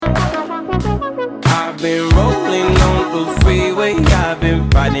been rolling on the freeway, I've been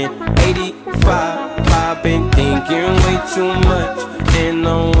riding 85. I've been thinking way too much, and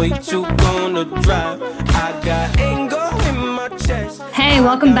I'm way too gonna drive. I got anger in my chest. Hey,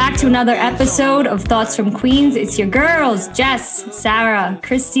 welcome back to another episode of Thoughts from Queens. It's your girls, Jess, Sarah,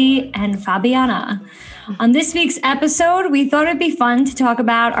 Christy, and Fabiana. On this week's episode, we thought it'd be fun to talk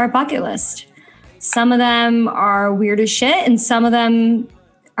about our bucket list. Some of them are weird as shit, and some of them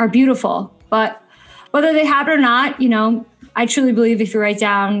are beautiful. But whether they happen or not, I truly believe if you write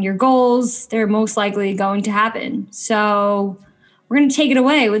down your goals, they're most likely going to happen. So we're going to take it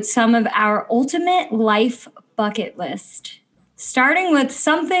away with some of our ultimate life bucket list. Starting with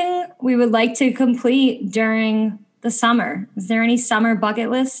something we would like to complete during the summer. Is there any summer bucket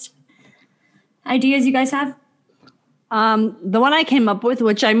list ideas you guys have? The one I came up with,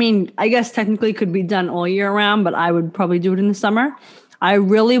 which I guess technically could be done all year round, but I would probably do it in the summer. I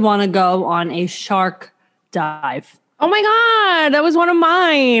really want to go on a shark dive. Oh my God, that was one of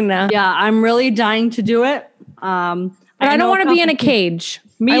mine. Yeah, I'm really dying to do it. But I don't want to be in a cage.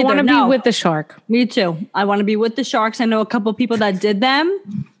 Me I want to be with the shark. Me too. I want to be with the sharks. I know a couple people that did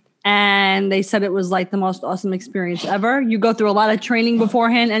them, and they said it was like the most awesome experience ever. You go through a lot of training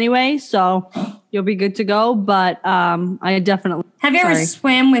beforehand anyway, so you'll be good to go. But I definitely... Have you ever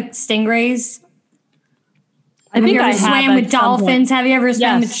swam with stingrays? I think I swam with dolphins. Have you ever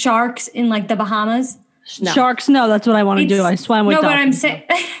swam Yes. with sharks in like the Bahamas? No. Sharks, no, that's what I want to do. I swam with dolphins. But I'm saying...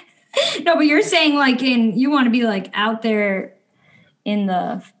 No, but you're saying like you want to be like out there in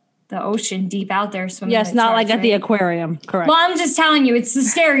the ocean, deep out there swimming. Yes, with not sharks, like at right? the aquarium. Correct. Well, I'm just telling you, it's the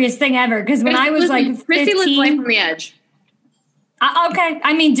scariest thing ever. Because when I was like 15, Chrissy lives life from the edge. Okay,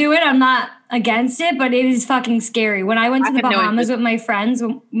 I mean, do it. I'm not against it, but it is fucking scary. When I went to the Bahamas with my friends,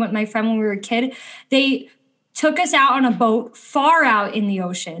 with my friend when we were a kid, they took us out on a boat far out in the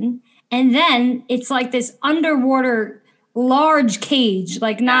ocean, and then it's like this underwater large cage.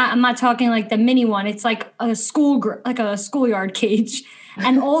 Like I'm not talking like the mini one. It's like a schoolyard cage,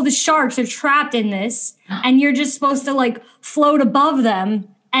 and all the sharks are trapped in this, and you're just supposed to like float above them.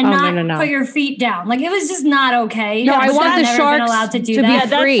 And not put your feet down. Like, it was just not okay. No, I want the sharks been allowed to do to that.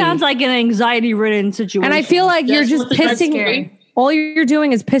 be free. That sounds like an anxiety-ridden situation. And I feel like you're just pissing. All you're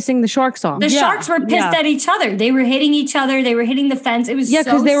doing is pissing the sharks off. The sharks were pissed at each other. They were hitting each other. They were hitting the fence. It was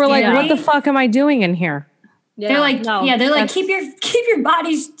because they were like, "What the fuck am I doing in here?" Yeah, they're like, keep your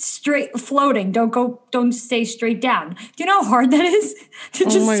body straight floating. Don't stay straight down. Do you know how hard that is to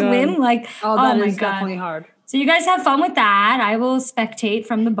just swim? Like, that is definitely hard. So you guys have fun with that. I will spectate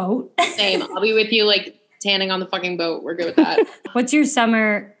from the boat. Same. I'll be with you, like tanning on the fucking boat. We're good with that. What's your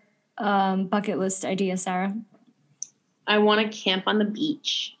summer bucket list idea, Sarah? I want to camp on the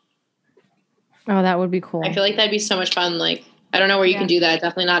beach. Oh, that would be cool. I feel like that'd be so much fun. Like, I don't know where you can do that.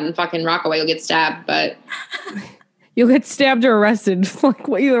 Definitely not in fucking Rockaway. You'll get stabbed, but you'll get stabbed or arrested. Like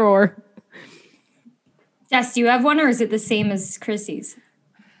either or. Jess, do you have one, or is it the same as Chrissy's?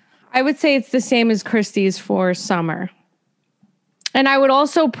 I would say it's the same as Christy's for summer. And I would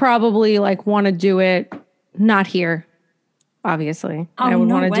also probably like want to do it not here, obviously. I would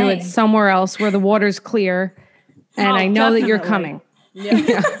want to do it somewhere else where the water's clear and I know that you're coming.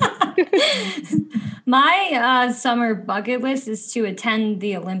 Yeah. My summer bucket list is to attend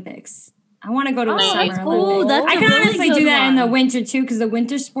the Olympics. I want to go to a summer Olympics. I can honestly do that in the winter too, because the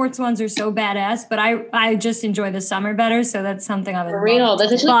winter sports ones are so badass. But I just enjoy the summer better, so that's something I would. For real,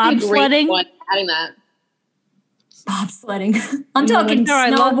 that's actually a great one. Adding that. Bobsledding. I'm talking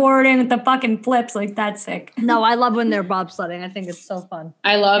snowboarding with the fucking flips. Like, that's sick. No, I love when they're bobsledding. I think it's so fun.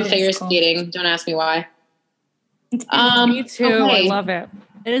 I love figure skating. Don't ask me why. Me too. Okay. I love it.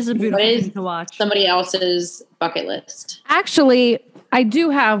 It is a beautiful thing to watch. Somebody else's bucket list. Actually, I do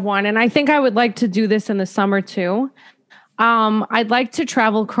have one, and I think I would like to do this in the summer too. I'd like to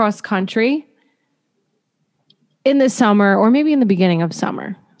travel cross country in the summer, or maybe in the beginning of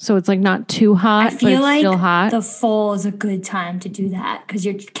summer. So it's like not too hot, but it's still hot. The fall is a good time to do that because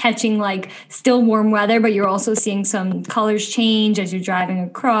you're catching like still warm weather, but you're also seeing some colors change as you're driving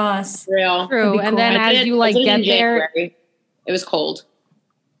across. Real. True. And then as you like get there, it was cold.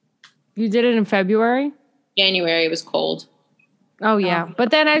 You did it in February? January, it was cold. Oh, yeah. But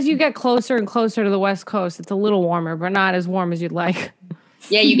then as you get closer and closer to the West Coast, it's a little warmer, but not as warm as you'd like.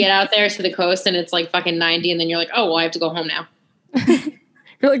 Yeah, you get out there to the coast and it's like fucking 90 and then you're like, oh, well, I have to go home now.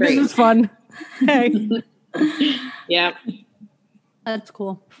 You're like, this is fun. Hey. Yeah. That's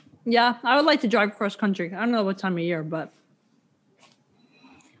cool. Yeah, I would like to drive cross country. I don't know what time of year, but.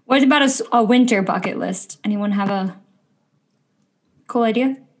 What about a winter bucket list? Anyone have a cool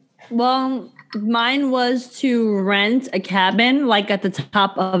idea? Well, mine was to rent a cabin like at the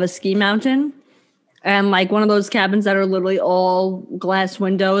top of a ski mountain and like one of those cabins that are literally all glass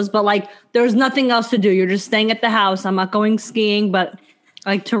windows, but like there's nothing else to do. You're just staying at the house. I'm not going skiing, but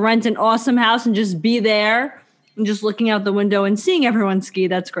like to rent an awesome house and just be there and just looking out the window and seeing everyone ski.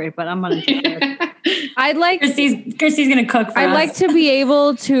 That's great, but I'm not interested. I'd like Christy's gonna cook for us. I'd like to be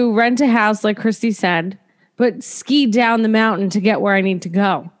able to rent a house, like Christy said, but ski down the mountain to get where I need to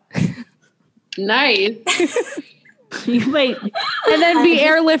go. Nice. Wait, and then be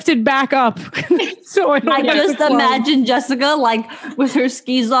airlifted back up. So I just imagine Jessica like with her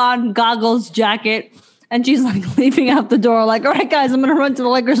skis on, goggles, jacket, and she's like leaving out the door like, all right, guys, I'm going to run to the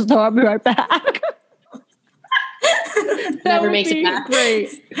liquor store. I'll be right back. Never makes it back. Great.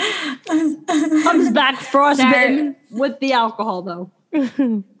 Comes back frostbitten with the alcohol though.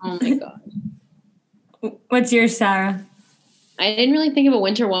 Oh my God. What's yours, Sarah? I didn't really think of a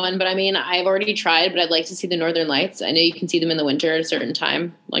winter one, but I mean, I've already tried, but I'd like to see the Northern Lights. I know you can see them in the winter at a certain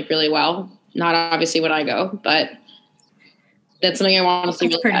time, like really well. Not obviously when I go, but that's something I want to see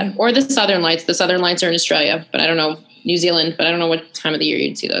really bad. Or the Southern Lights. The Southern Lights are in Australia, but I don't know, New Zealand, but I don't know what time of the year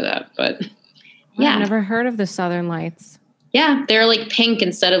you'd see those at. But yeah. I've never heard of the Southern Lights. Yeah, they're like pink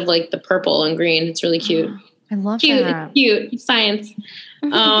instead of like the purple and green. It's really cute. I love cute, that. Cute science.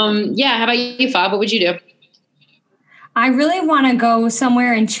 Yeah, how about you, Fob? What would you do? I really want to go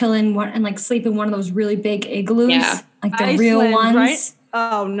somewhere and chill in and like sleep in one of those really big igloos, like the Iceland, real ones. Right?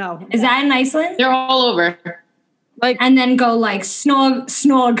 Oh no, is that in Iceland? They're all over. Like, and then go like snog,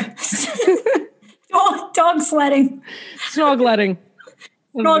 dog sledding, snogletting.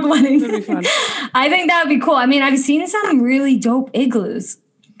 Snogletting. That'd be fun. I think that would be cool. I mean, I've seen some really dope igloos,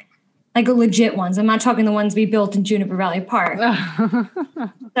 like legit ones. I'm not talking the ones we built in Juniper Valley Park.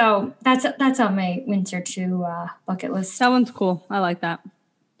 So that's on my winter 2 bucket list. That one's cool. I like that.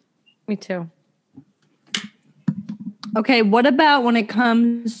 Me too. Okay, what about when it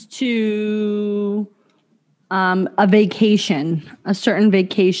comes to a vacation, a certain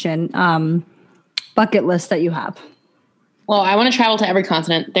vacation bucket list that you have? Well, I want to travel to every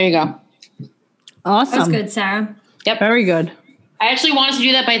continent. There you go. Awesome. That's good, Sarah. Yep. Very good. I actually wanted to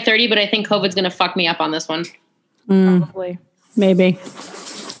do that by 30, but I think COVID's going to fuck me up on this one. Probably. Maybe.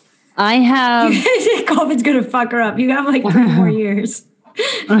 I have... COVID's going to fuck her up. You have like 3 more years.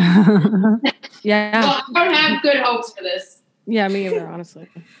 Yeah. Well, I don't have good hopes for this. Yeah, me either, honestly.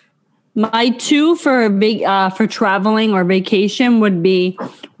 My 2 for traveling or vacation would be,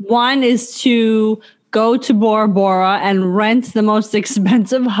 1 is to go to Bora Bora and rent the most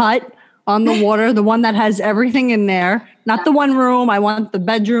expensive hut on the water, the one that has everything in there. Not the one room. I want the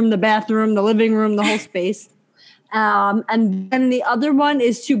bedroom, the bathroom, the living room, the whole space. And then the other one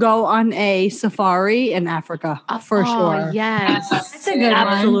is to go on a safari in Africa, for sure. Yes. That's a good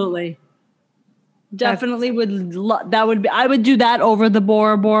Absolutely. Definitely I would do that over the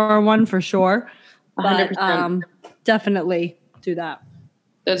Bora Bora one for sure. But 100%. Definitely do that.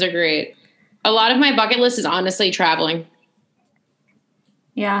 Those are great. A lot of my bucket list is honestly traveling.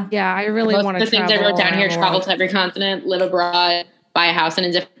 Yeah. Yeah, I really want to travel. The things I wrote down here: travel to every continent, live abroad, buy a house in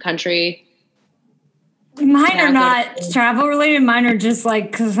a different country. Mine are not travel related. Mine are just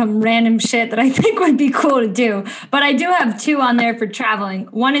like some random shit that I think would be cool to do. But I do have 2 on there for traveling.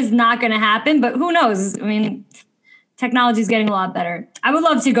 One is not going to happen, but who knows? I mean, technology is getting a lot better. I would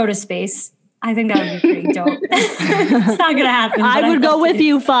love to go to space. I think that would be pretty dope. It's not going to happen. I would go with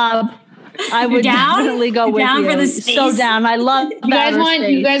you, Fob. I would definitely go with you. Down for the space? So down. I love You guys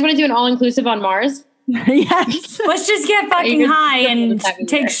want to do an all-inclusive on Mars? Yes. Let's just get fucking high and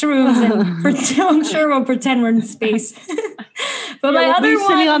take shrooms, and I'm sure we'll pretend we're in space. But my other one,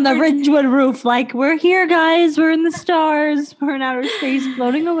 sitting on the Ridgewood roof, like, we're here, guys. We're in the stars. We're in outer space,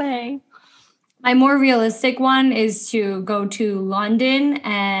 floating away. My more realistic one is to go to London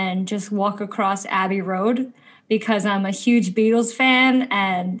and just walk across Abbey Road, because I'm a huge Beatles fan,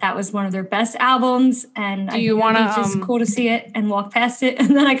 and that was one of their best albums. And do you want to? It's just cool to see it and walk past it, and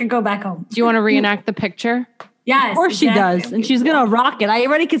then I could go back home. Do you want to reenact the picture? Yes, of course she does, and she's gonna rock it. I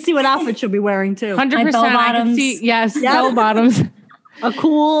already can see what outfit she'll be wearing too. 100%. I can see. Yes, bell bottoms. A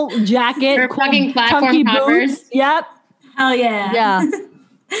cool jacket, her cool fucking platform Converse. Yep. Hell yeah. Yeah.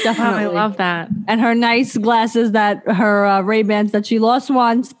 Definitely. I love that. And her nice glasses her Ray-Bans that she lost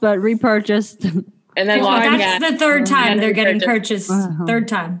once but repurchased. And then that's the 3rd time they're getting purchased. 3rd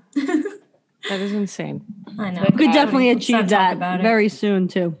time. That is insane. I know. You could definitely achieve that very soon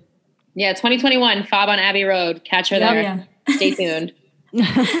too. Yeah, 2021, Fob on Abbey Road. Catch her there. Yeah. Stay tuned.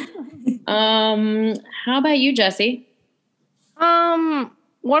 How about you, Jessie?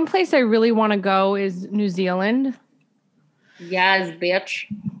 One place I really want to go is New Zealand. Yes, bitch.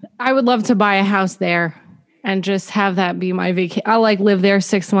 I would love to buy a house there and just have that be my vacation. I'll like live there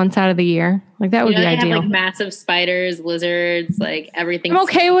 6 months out of the year Like that would be they ideal. have like massive spiders, lizards, like everything. I'm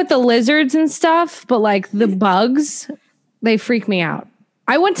okay with the lizards and stuff, but like the bugs, they freak me out.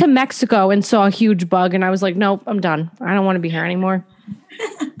 I went to Mexico and saw a huge bug and I was like, nope, I'm done. I don't want to be here anymore.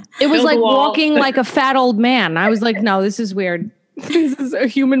 It was like walking like a fat old man. I was like, no, this is weird. This is a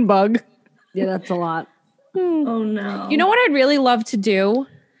human bug. Yeah, that's a lot. Oh no. You know what I'd really love to do?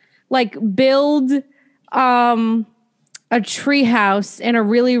 Like build a tree house in a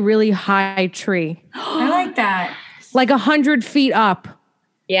really, really high tree. I like that. Like 100 feet up.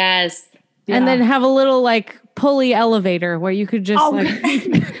 Yes. And then have a little like pulley elevator where you could just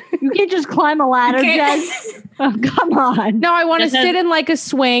You can't just climb a ladder, Jess. Oh, come on. No, I want to sit in like a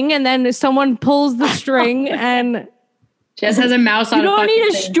swing and then someone pulls the string and Jess has a mouse on. You don't need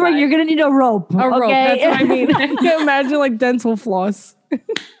a string. You're gonna need a rope. a rope. Okay? That's what I mean. I can imagine like dental floss.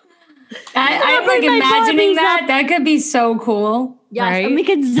 I'm like imagining that. That could be so cool. Yes, Right? and we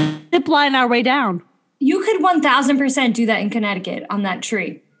could zip line our way down. You could 1000% do that in Connecticut on that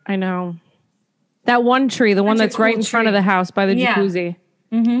tree. I know. That one tree, the one That's a that's right cool in front of tree. the house by the Yeah. jacuzzi.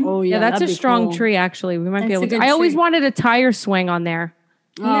 Oh Yeah, that's a that'd be strong cool. tree actually. We might be That's able a to. good I always tree. wanted a tire swing on there.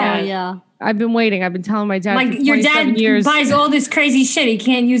 Oh yeah. I've been waiting. I've been telling my dad Like for your 27 dad years. buys all this crazy shit. He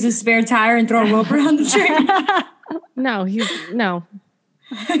can't use a spare tire and throw a rope around the tree. No, he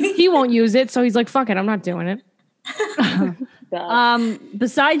won't use it. So he's like, fuck it. I'm not doing it.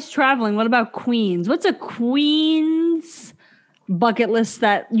 Besides traveling, what about Queens? What's a Queens bucket list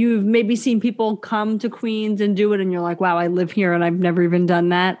that you've maybe seen people come to Queens and do it and you're like, wow, I live here and I've never even done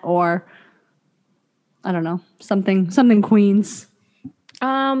that? Or I don't know, something Queens.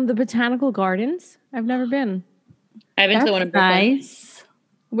 The botanical gardens. I've never been. I've been to the one in Brooklyn. Nice.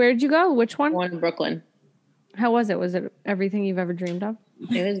 Where'd you go? Which one? The one in Brooklyn. How was it? Was it everything you've ever dreamed of?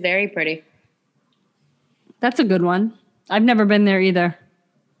 It was very pretty. That's a good one. I've never been there either.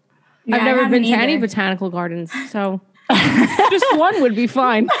 Yeah, I've I never been haven't to any either. botanical gardens. So just one would be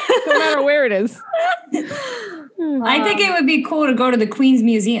fine, no matter where it is. I think it would be cool to go to the Queens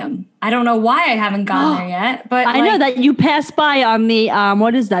Museum. I don't know why I haven't gone there yet, but I know that you pass by on the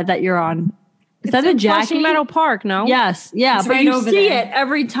what is that you're on? Is that a Jackie? Flushing Meadow Park, no? Yes, yeah, It's but right you over see there. it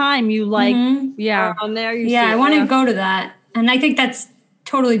every time you like Yeah. are on there. You yeah, see I it. want to go to that. And I think that's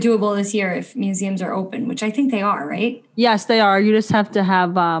totally doable this year if museums are open, which I think they are, right? Yes, they are. You just have to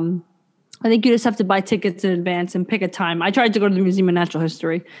have. I think you just have to buy tickets in advance and pick a time. I tried to go to the Museum of Natural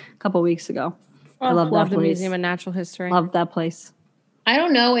History a couple weeks ago. I love that the place. Museum of Natural History. Love that place. I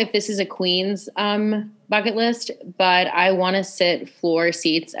don't know if this is a Queens bucket list, but I want to sit floor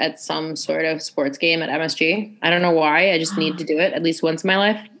seats at some sort of sports game at MSG. I don't know why. I just need to do it at least once in my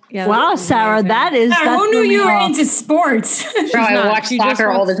life. Yeah, Wow, that's Sarah, amazing. that is. Who that's knew really you were off. into sports? Bro, I not. watch She just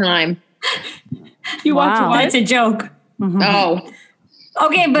soccer all the wants- time. You watch Wow. what? That's a joke. Oh,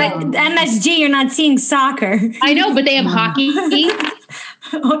 Okay, but MSG, you're not seeing soccer. I know, but they have hockey.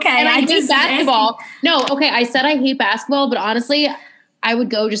 Okay, And I hate just basketball. No, okay, I said I hate basketball, but honestly, I would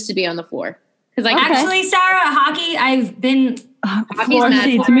go just to be on the floor. Because like Actually, Sarah, hockey, I've been. Floor mad.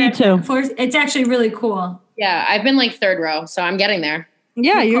 seats, me too. It's actually really cool. yeah, I've been like third row, so I'm getting there.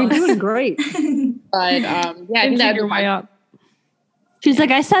 Yeah, you're doing great. But yeah, I think Inching that'd your be way my up. She's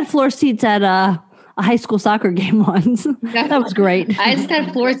like, I sat floor seats at a high school soccer game once. That was great. I just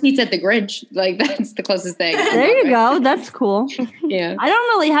had floor seats at the Grinch. Like that's the closest thing. There you go. That's cool. Yeah. I don't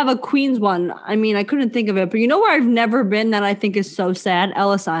really have a Queens one. I mean, I couldn't think of it, but you know where I've never been that I think is so sad?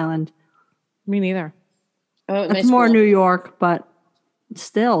 Ellis Island. Me neither. Oh, It's more New York, but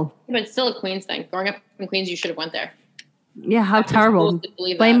still. But it's still a Queens thing. Growing up in Queens, you should have went there. Yeah, how I'm terrible. supposed to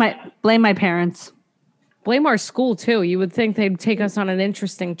believe Blame that. my parents. Blame our school too. You would think they'd take us on an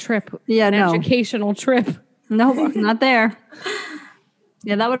interesting trip. Yeah, an no. educational trip. No, not there.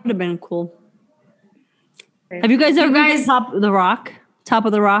 Yeah, that would have been cool. Have you guys ever been to Top of the Rock? Top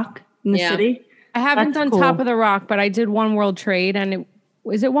of the Rock in the Yeah. city? I haven't That's done cool. Top of the Rock, but I did One World Trade, and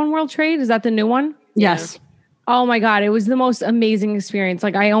is it One World Trade? Is that the new one? Yes. Oh my God, it was the most amazing experience.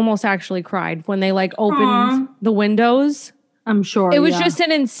 Like I almost actually cried when they like opened the windows. I'm sure. It was yeah. just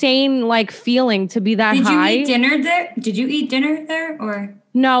an insane like feeling to be that Did high. you eat dinner there? Did you eat dinner there or?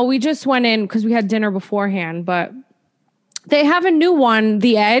 No, we just went in because we had dinner beforehand, but they have a new one,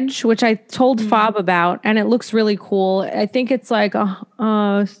 The Edge, which I told Fob about, and it looks really cool. I think it's like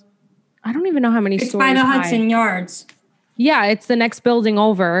I don't even know how many It's stories by the high. Hudson Yards. Yeah, it's the next building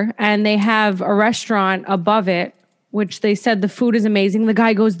over, and they have a restaurant above it, which they said the food is amazing. The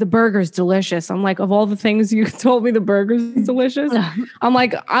guy goes, the burger's delicious. I'm like, of all the things you told me, the burger's delicious. I'm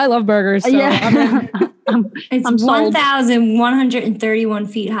like, I love burgers. So Yeah. It's I'm sold. 1,131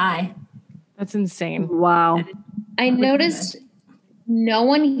 feet high. that's insane. Wow. I noticed no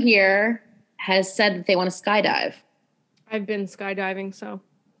one here has said that they want to skydive. I've been skydiving, so.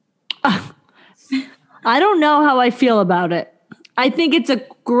 I don't know how I feel about it. I think it's a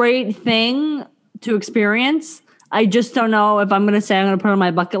great thing to experience. I just don't know if I'm going to say I'm going to put it on my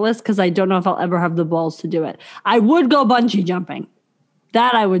bucket list because I don't know if I'll ever have the balls to do it. I would go bungee jumping.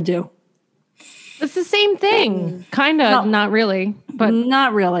 That I would do. It's the same thing. Kind of, not really. But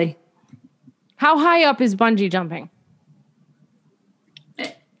not really. How high up is bungee jumping?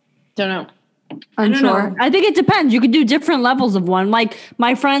 Don't know. Unsure. I think it depends. You could do different levels of one. Like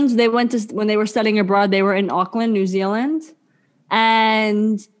my friends, they went to, when they were studying abroad, they were in Auckland, New Zealand,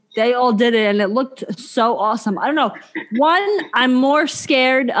 and they all did it and it looked so awesome. I don't know. One, I'm more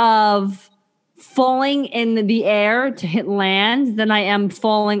scared of falling in the air to hit land than I am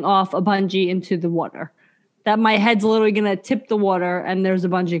falling off a bungee into the water. That my head's literally going to tip the water and there's a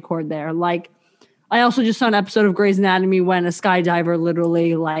bungee cord there. Like I also just saw an episode of Grey's Anatomy when a skydiver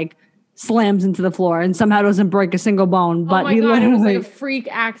literally like slams into the floor and somehow doesn't break a single bone. But it was like a freak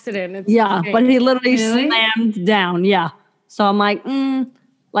accident. It's insane. But he literally slammed down. Yeah. So I'm like,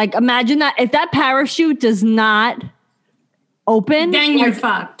 like imagine that if that parachute does not open, then you're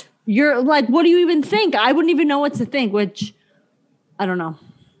fucked. You're like, what do you even think? I wouldn't even know what to think, which I don't know.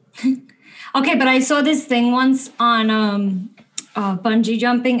 Okay, but I saw this thing once on a bungee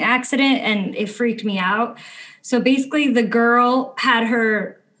jumping accident and it freaked me out. So basically the girl had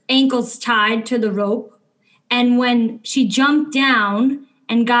her ankles tied to the rope. And when she jumped down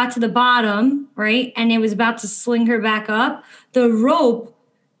and got to the bottom, right, and it was about to sling her back up, the rope,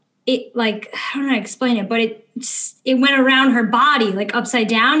 it like, I don't know how to explain it, but it went around her body, like upside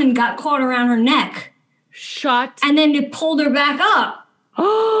down and got caught around her neck. And then it pulled her back up.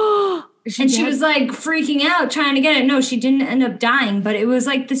 She was like freaking out trying to get it. No, she didn't end up dying, but it was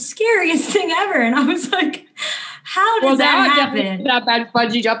like the scariest thing ever. And I was like, how does that happen? Not bad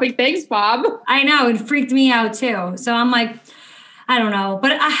bungee jumping. Thanks, Bob. I know, it freaked me out too. So I'm like, I don't know.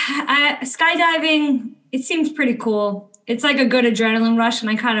 But skydiving, it seems pretty cool. It's like a good adrenaline rush, and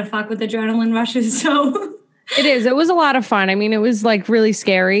I kind of fuck with adrenaline rushes, so... It is. It was a lot of fun. I mean, it was like really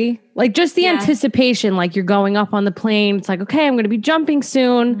scary. Like just the anticipation, like you're going up on the plane. It's like, okay, I'm going to be jumping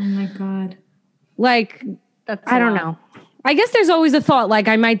soon. Oh my God. Like, I don't know. I guess there's always a thought like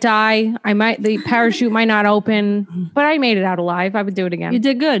I might die. The parachute might not open, but I made it out alive. I would do it again. You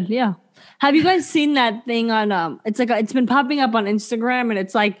did good. Yeah. Have you guys seen that thing on, it's been popping up on Instagram and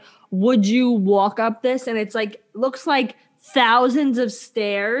it's like, would you walk up this? And it's like, looks like thousands of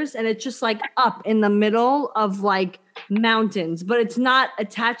stairs and it's just like up in the middle of like mountains, but it's not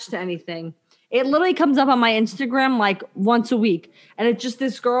attached to anything. It literally comes up on my Instagram like once a week and it's just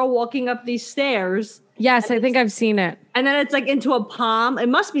this girl walking up these stairs. Yes, I think I've seen it. And then it's like into a palm. It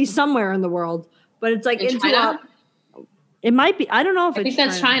must be somewhere in the world, but it's like in China? It might be. I don't know if I think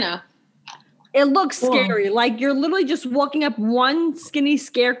that's China. It looks scary. Like you're literally just walking up one skinny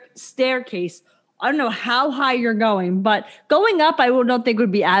staircase. I don't know how high you're going, but going up, I don't think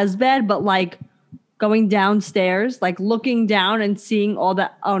would be as bad, but like going downstairs, like looking down and seeing all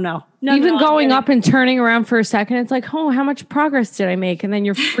that. Oh no. Even going up and turning around for a second, it's like, oh, how much progress did I make? And then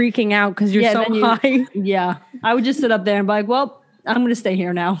you're freaking out because you're so high. Yeah. I would just sit up there and be like, well, I'm going to stay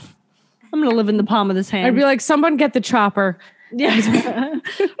here now. I'm going to live in the palm of this hand. I'd be like, someone get the chopper. Yeah.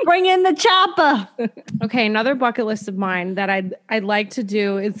 Bring in the chopper. Okay, another bucket list of mine that I'd like to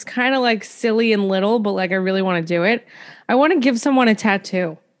do. It's kind of like silly and little, but like I really want to do it. I want to give someone a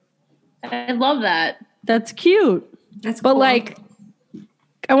tattoo. I love that. That's cute. That's cool. But like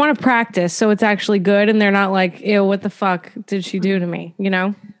I want to practice so it's actually good and they're not like, ew, what the fuck did she do to me? You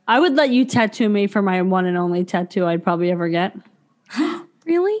know? I would let you tattoo me for my one and only tattoo I'd probably ever get.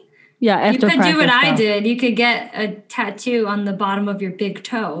 Really? Yeah, after you could do what I did. You could get a tattoo on the bottom of your big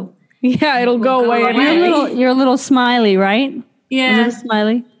toe. Yeah, it'll go away. You're a little smiley, right? Yeah. Was it a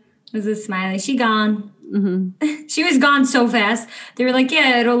smiley? It was a smiley. She gone. Mm-hmm. She was gone so fast. They were like,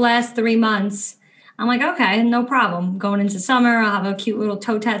 yeah, it'll last 3 months. I'm like, okay, no problem. Going into summer, I'll have a cute little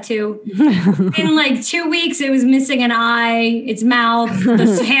toe tattoo. In like 2 weeks, it was missing an eye, its mouth,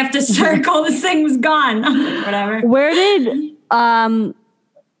 half the circle. This thing was gone. Whatever. Where did,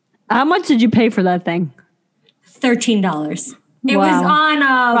 how much did you pay for that thing? $13. It was on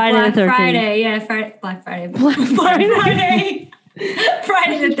Black Friday. Yeah, Black Friday.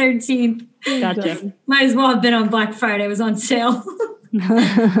 Friday the 13th. Gotcha. Might as well have been on Black Friday. It was on sale.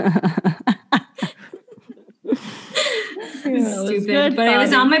 Stupid, but it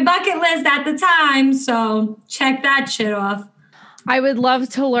was on my bucket list at the time, so check that shit off. I would love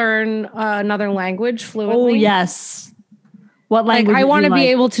to learn another language fluently. Oh, yes. What language? Like, I want to be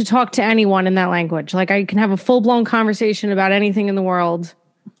able to talk to anyone in that language. Like I can have a full-blown conversation about anything in the world.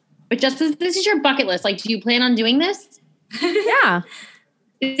 But just this is your bucket list. Like, do you plan on doing this? Yeah.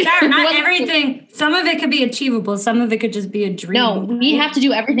 Sarah, not everything. Some of it could be achievable. Some of it could just be a dream. No, we have to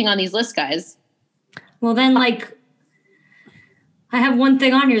do everything on these lists, guys. Well, then, like, I have one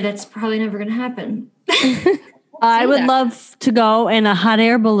thing on here that's probably never going to happen. I would love to go in a hot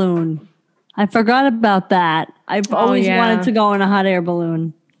air balloon. I forgot about that. I've always wanted to go in a hot air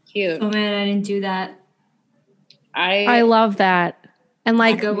balloon. Cute. Oh, man, I didn't do that. I love that. And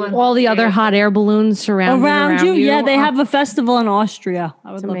like good one. all the other hot air balloons surrounding around you. Yeah, they have a festival in Austria. I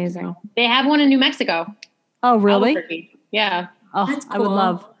would It's love amazing. to go. They have one in New Mexico. Oh, really? Albuquerque. Yeah. Oh, That's I would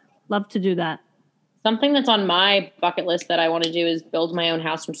cool. love to do that. Something that's on my bucket list that I want to do is build my own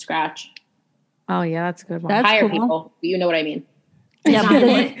house from scratch. Oh yeah, that's a good one. That's Hire cool. people. You know what I mean. Yeah,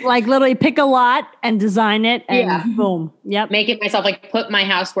 Design because, like literally pick a lot and design it and boom. Yep. Make it myself. Like put my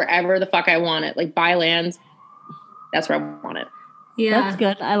house wherever the fuck I want it. Like buy land. That's where I want it. Yeah. That's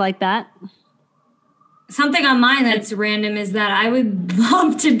good. I like that. Something on mine that's random is that I would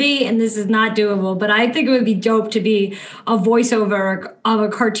love to be, and this is not doable, but I think it would be dope to be a voiceover of a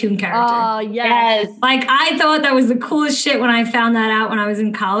cartoon character. Oh, yes. Like, I thought that was the coolest shit when I found that out when I was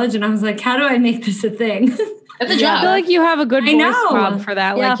in college, and I was like, how do I make this a thing? That's a I job. feel like you have a good I voice, know. Bob, for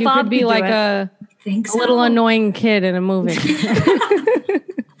that. Yeah, Like you Bob could be could do like it. a Think so. little annoying kid in a movie.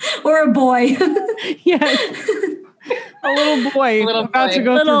 Or a boy. Yes. A little boy little about boy. to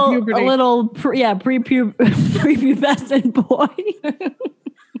go through puberty. A little, prepubescent boy.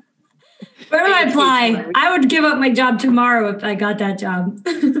 Where would I apply? I would give up my job tomorrow if I got that job.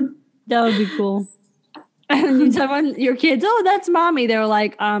 That would be cool. And you tell your kids, oh, that's mommy. They're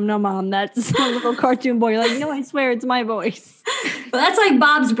like, no, mom, that's a little cartoon boy. You're like, no, I swear it's my voice. But that's like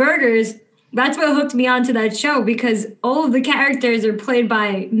Bob's Burgers. That's what hooked me onto that show because all of the characters are played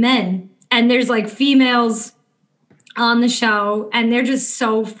by men. And there's like females on the show. And they're just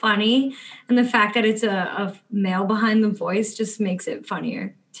so funny. And the fact that it's a male behind the voice just makes it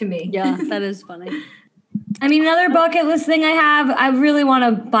funnier to me. Yeah, that is funny. I mean, another bucket list thing I really want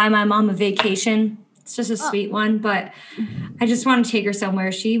to buy my mom a vacation. It's just a sweet one, but I just want to take her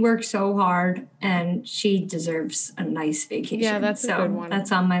somewhere. She worked so hard and she deserves a nice vacation. Yeah, that's a good one.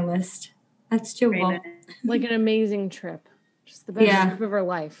 That's on my list. That's doable. Like an amazing trip. Just the best trip of her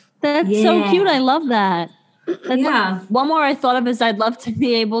life. That's so cute. I love that. Yeah. One more I thought of is I'd love to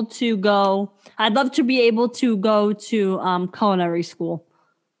be able to go to culinary school.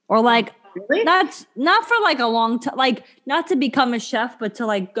 Or like Really? not for like a long time, like not to become a chef, but to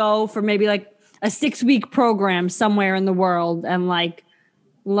like go for maybe like a 6-week program somewhere in the world and like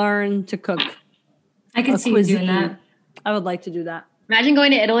learn to cook. I can a see you cuisine. doing that. I would like to do that. Imagine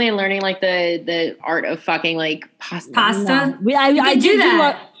going to Italy and learning like the art of fucking like pasta. Pasta? No. I could did do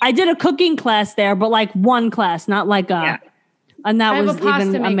that. I did a cooking class there, but like one class, not like a. Yeah. And that I have was a pasta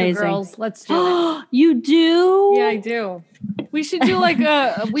even maker, amazing. girls. Let's do it. You do? Yeah, I do. We should do like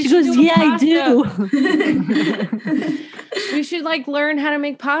a. We She should goes, do a yeah, I pasta. do. We should like learn how to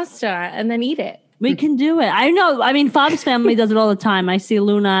make pasta and then eat it. We can do it. I know. I mean, Fab's family does it all the time. I see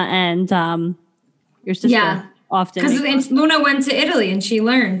Luna and your sister Yeah. often. Because Luna went to Italy and she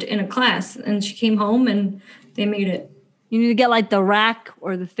learned in a class and she came home and they made it. You need to get like the rack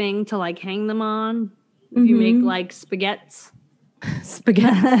or the thing to like hang them on. If you make like spaghettis.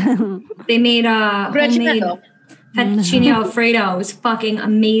 Spaghetti. They made homemade Braciato. fettuccine alfredo. It was fucking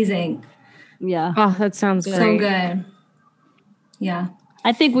amazing. Yeah. Oh, that sounds great. So good. Yeah.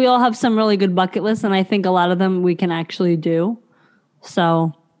 I think we all have some really good bucket lists, and I think a lot of them we can actually do.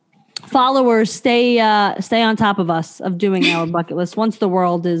 So, followers, stay on top of us of doing our bucket list once the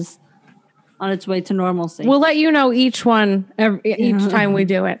world is on its way to normalcy. We'll let you know each one each time we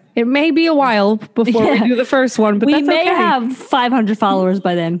do it. It may be a while before we do the first one, but we that's may okay. have 500 followers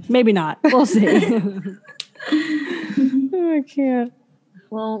by then. Maybe not. We'll see. I can't.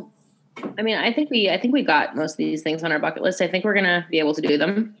 Well, I mean, I think we got most of these things on our bucket list. I think we're gonna be able to do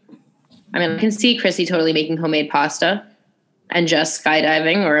them. I mean, I can see Chrissy totally making homemade pasta and just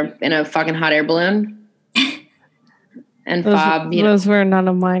skydiving or in a fucking hot air balloon. And Bob, Those were none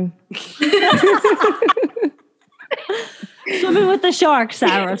of mine. Swimming with the sharks,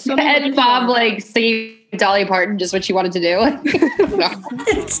 Sarah. Swimming with and the Bob sharks. like singing Dolly Parton, just what she wanted to do.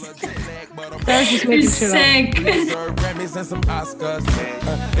 That was just You're making shit up. sick. Deserve Grammys and some Oscars.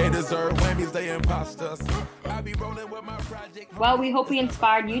 They deserve Grammys, they imposters. I be rolling with my project. Well, we hope we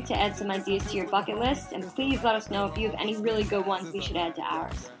inspired you to add some ideas to your bucket list, and please let us know if you have any really good ones we should add to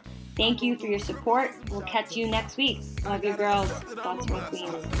ours. Thank you for your support. We'll catch you next week. Love you, girls. Thoughts from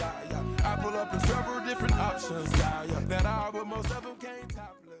Queens. I pull up in several different options. That I, but most of them can't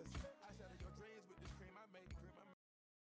top.